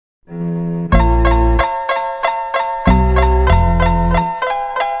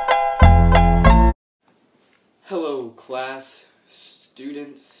class,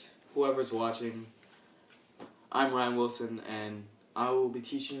 students, whoever's watching. I'm Ryan Wilson, and I will be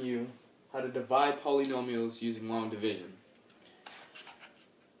teaching you how to divide polynomials using long division.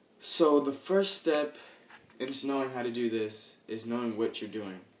 So the first step into knowing how to do this is knowing what you're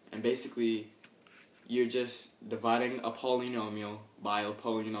doing. And basically, you're just dividing a polynomial by a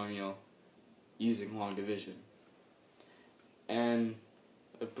polynomial using long division. And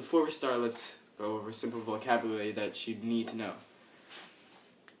before we start, let's go over simple vocabulary that you need to know.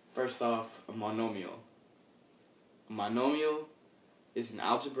 First off, a monomial. A monomial is an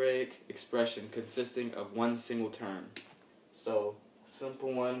algebraic expression consisting of one single term. So, a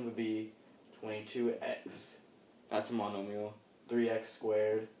simple one would be 22x. That's a monomial. 3x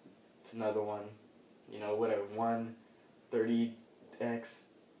squared. It's another one. Whatever. 130x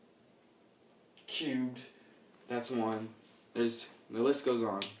cubed. That's one. The list goes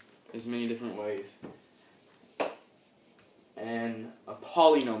on. There's many different ways. And a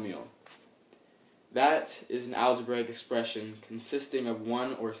polynomial. That is an algebraic expression consisting of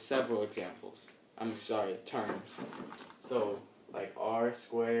one or several terms. So, like r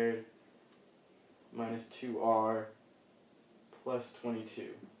squared minus 2r plus 22.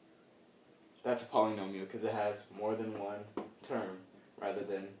 That's a polynomial because it has more than one term rather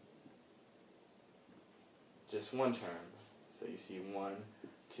than just one term. So you see 1,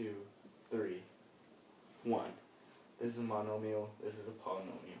 2, 3, 1. This is a monomial, this is a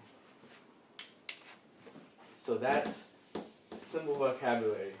polynomial. So that's simple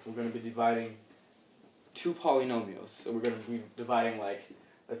vocabulary. We're going to be dividing two polynomials. So we're going to be dividing, like,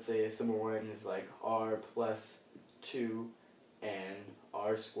 let's say a simple one is like r plus 2 and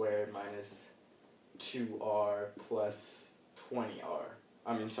r squared minus 2r plus 20r.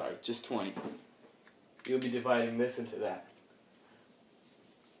 Just 20. You'll be dividing this into that.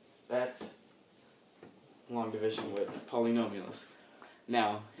 That's long division with polynomials.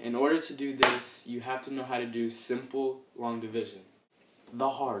 Now, in order to do this, you have to know how to do simple long division. The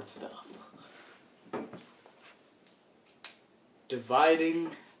hard stuff.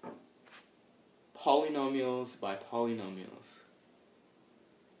 Dividing polynomials by polynomials.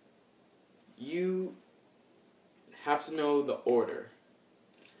 You have to know the order.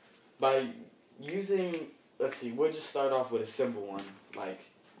 By using, we'll just start off with a simple one, like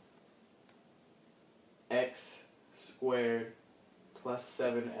x squared plus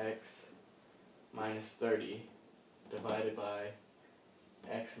 7x minus 30 divided by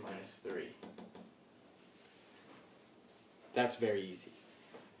x minus 3. That's very easy.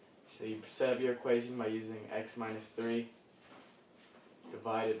 So you set up your equation by using x minus 3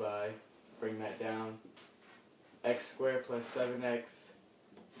 divided by, bring that down, x squared plus 7x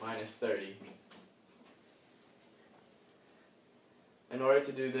minus 30. In order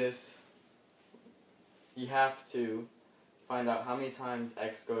to do this, you have to find out how many times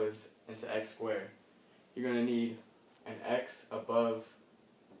x goes into x squared. You're going to need an x above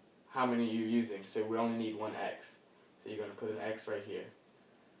how many you're using. So we only need one x. So you're going to put an x right here.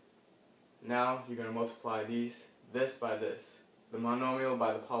 Now you're going to multiply this by this. The monomial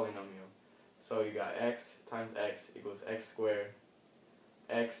by the polynomial. So you got x times x equals x squared.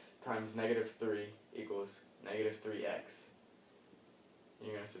 X times negative 3 equals negative 3x.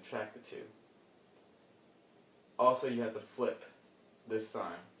 You're going to subtract the 2. Also, you have to flip this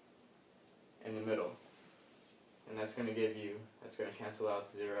sign in the middle. And that's going to cancel out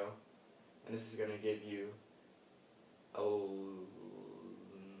 0. And this is going to give you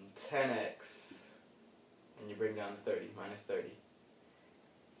 10x. And you bring down 30, minus 30.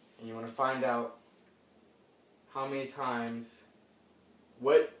 And you want to find out how many times,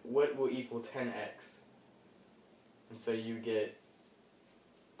 what will equal 10x. And so you get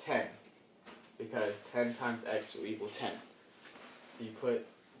 10. Because 10 times x will equal 10. So you put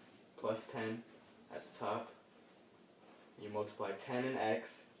plus 10 at the top. You multiply 10 and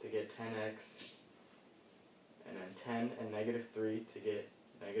x to get 10x. And then 10 and negative 3 to get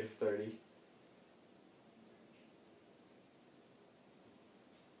negative 30.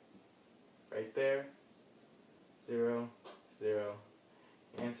 Right there. 0, 0.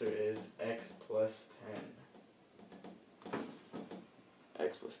 The answer is x plus 10.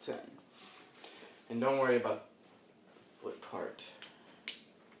 X plus 10. And don't worry about the flip part.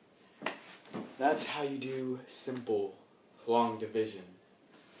 That's how you do simple long division.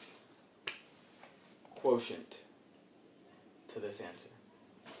 Quotient to this answer.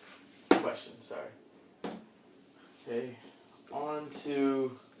 Question, sorry. Okay, on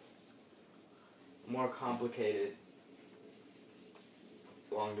to more complicated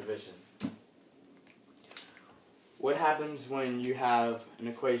long division. What happens when you have an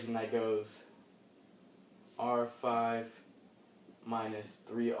equation that goes r5 minus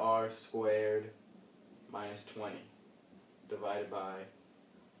 3r squared minus 20 divided by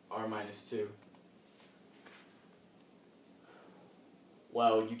r minus 2.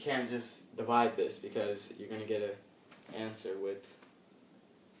 Well, you can't just divide this because you're going to get an answer with,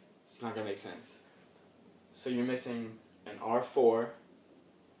 it's not going to make sense. So you're missing an r4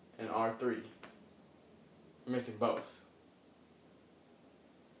 and r3. You're missing both.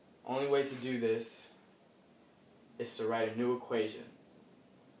 Only way to do this is to write a new equation.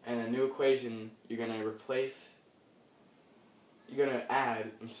 And a new equation, you're going to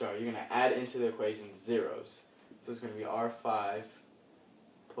add into the equation zeros. So it's going to be r5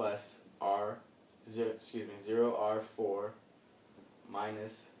 plus 0r4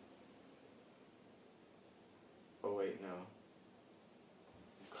 minus, oh wait, no.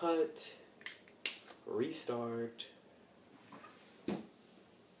 Cut, restart.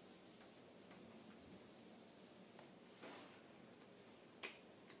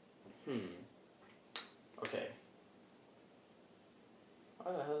 Okay.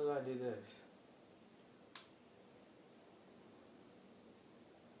 Why the hell did I do this?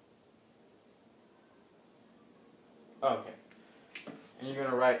 Okay. And you're going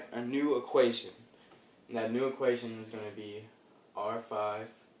to write a new equation. And that new equation is going to be r5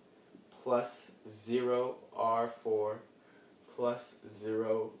 plus 0r4 plus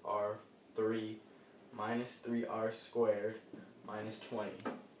 0r3 minus 3r squared minus 20.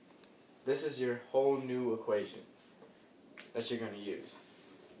 This is your whole new equation that you're going to use.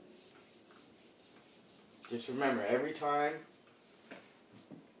 Just remember, every time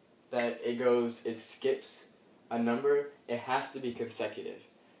that it skips a number, it has to be consecutive.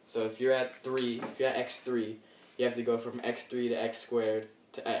 So if you're at x3, you have to go from x3 to x squared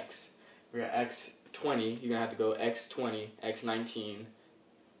to x. If you're at x20, you're going to have to go x20, x19,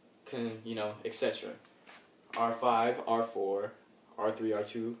 etc. r5, r4, r3,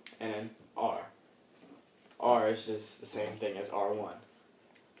 r2, and r. R is just the same thing as r1.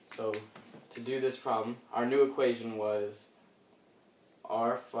 So to do this problem, our new equation was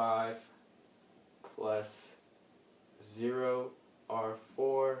r5 plus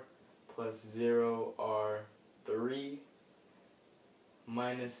 0r4 plus 0r3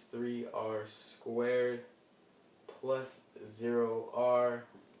 minus 3r squared plus 0r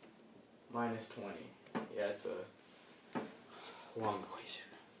minus 20. Yeah, it's a long equation.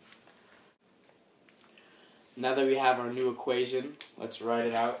 Now that we have our new equation, let's write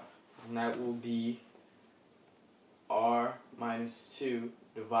it out. And that will be r minus 2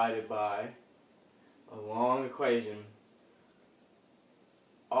 divided by a long equation,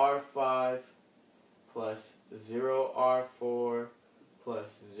 r5 plus 0r4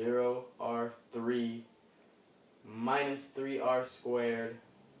 plus 0r3 minus 3r squared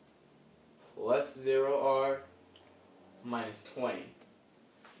plus 0r minus 20.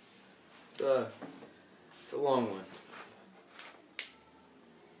 It's a long one.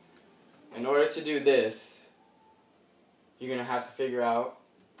 In order to do this, you're going to have to figure out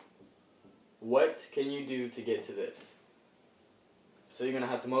what can you do to get to this. So you're going to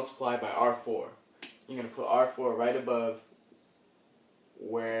have to multiply by r4. You're going to put r4 right above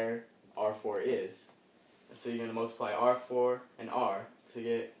where r4 is. And so you're going to multiply r4 and r to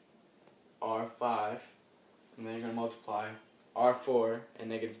get r5. And then you're going to multiply r4 and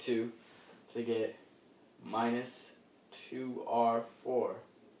negative 2 to get minus 2r4.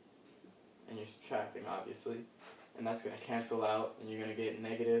 And you're subtracting, obviously. And that's going to cancel out, and you're going to get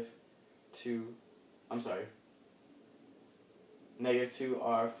negative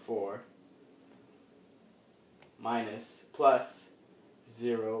 2r4 minus plus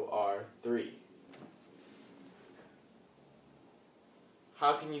 0r3.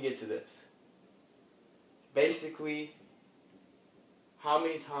 How can you get to this? Basically, how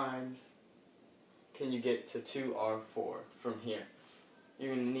many times can you get to 2r4 from here?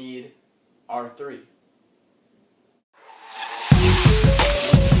 You're going to need r3.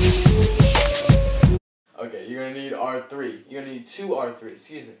 Okay, you're going to need r3. You're going to need 2r3,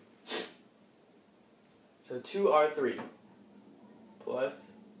 excuse me. So 2r3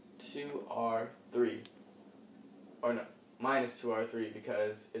 plus 2r3, or no, minus 2r3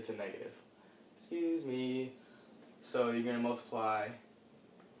 because it's a negative. Excuse me. So you're going to multiply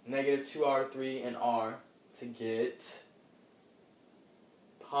negative 2r3 and r to get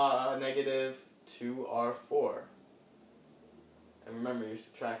negative 2r4. And remember, you're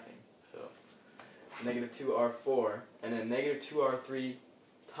subtracting. So negative 2r4, and then negative 2r3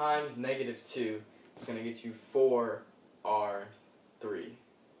 times negative 2 is going to get you 4r3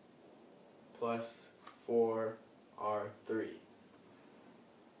 plus 4r3.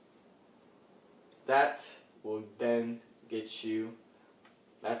 That will then get you,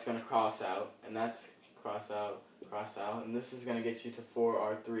 that's going to cross out, and that's cross out, and this is going to get you to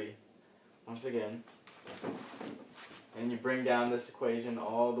 4r3. Once again, and you bring down this equation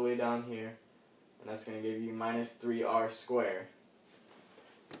all the way down here, and that's going to give you minus 3r squared.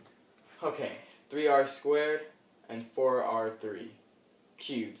 Okay, 3r squared and 4r3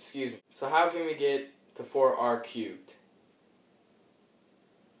 cubed, excuse me. So how can we get to 4r cubed?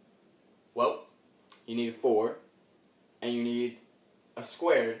 Well, you need a 4, and you need a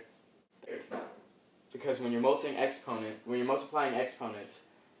squared, because when you're multiplying exponents,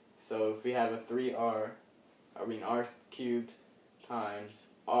 so if we have a 3r, r cubed times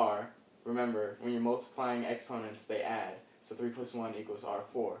r, remember, when you're multiplying exponents, they add. So 3 plus 1 equals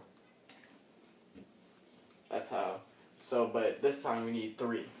r4. That's how. So, but this time we need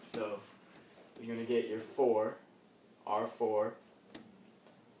 3. So you're going to get your 4, r4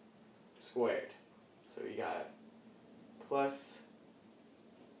 squared. So you got plus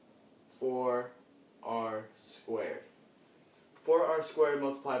 4r squared. 4r squared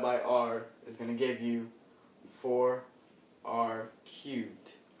multiplied by r is going to give you 4r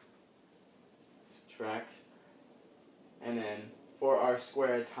cubed. Subtract. And then 4r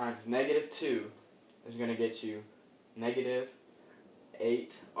squared times negative 2 is going to get you negative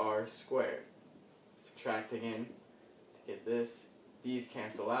 8r squared. Subtract again to get this. These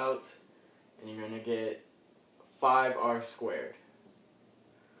cancel out, and you're going to get 5r squared.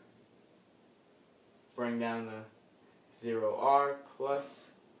 Bring down the 0r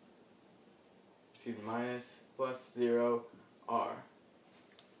plus, minus plus 0r.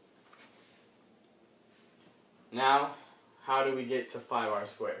 Now, how do we get to 5r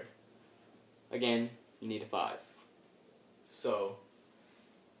squared? Again, you need a 5. So,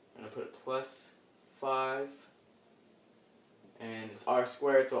 I'm going to put a plus 5, and it's r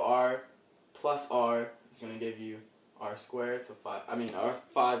squared, so r plus r is going to give you r squared, so 5,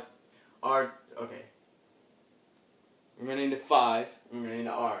 okay. We're going to need a 5, and we're going to need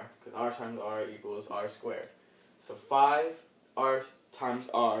an r, because r times r equals r squared. So 5r times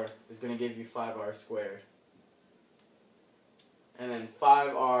r is going to give you 5r squared. And then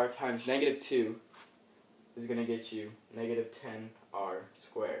 5r times negative 2 is going to get you negative 10r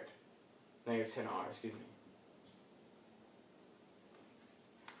squared. Negative 10r, excuse me.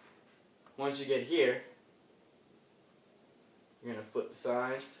 Once you get here, you're going to flip the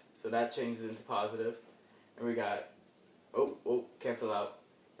signs, so that changes into positive. And we got, cancel out.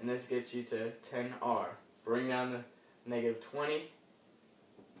 And this gets you to 10r. Bring down the negative 20.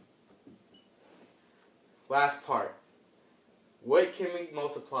 Last part. What can we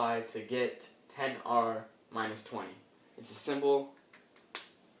multiply to get 10r minus 20? It's a simple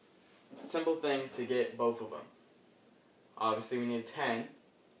thing to get both of them. Obviously we need 10,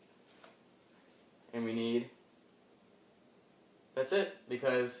 and we need, that's it,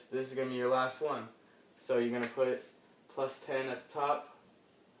 because this is going to be your last one. So you're going to put plus 10 at the top.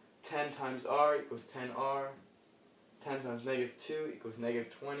 10 times r equals 10r. 10 times negative 2 equals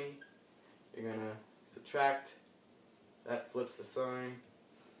negative 20. You're going to subtract. That flips the sign.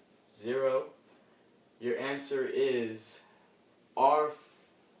 0. Your answer is r4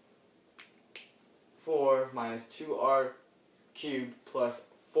 minus 2r cubed plus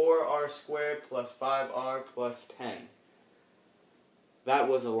 4r squared plus 5r plus 10. That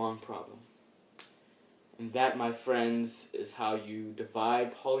was a long problem. And that, my friends, is how you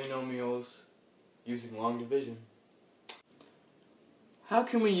divide polynomials using long division. How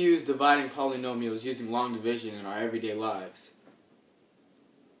can we use dividing polynomials using long division in our everyday lives?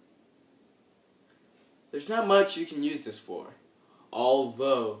 There's not much you can use this for,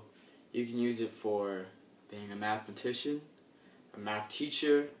 although you can use it for being a mathematician, a math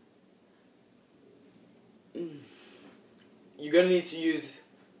teacher. You're gonna need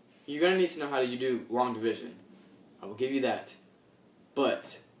to know how to do long division. I will give you that.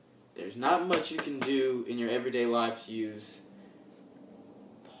 But there's not much you can do in your everyday life to use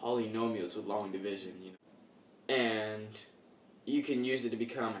polynomials with long division, And you can use it to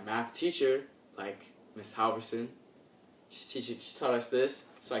become a math teacher, like Miss Halverson. She taught us this,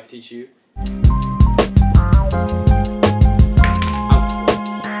 so I can teach you.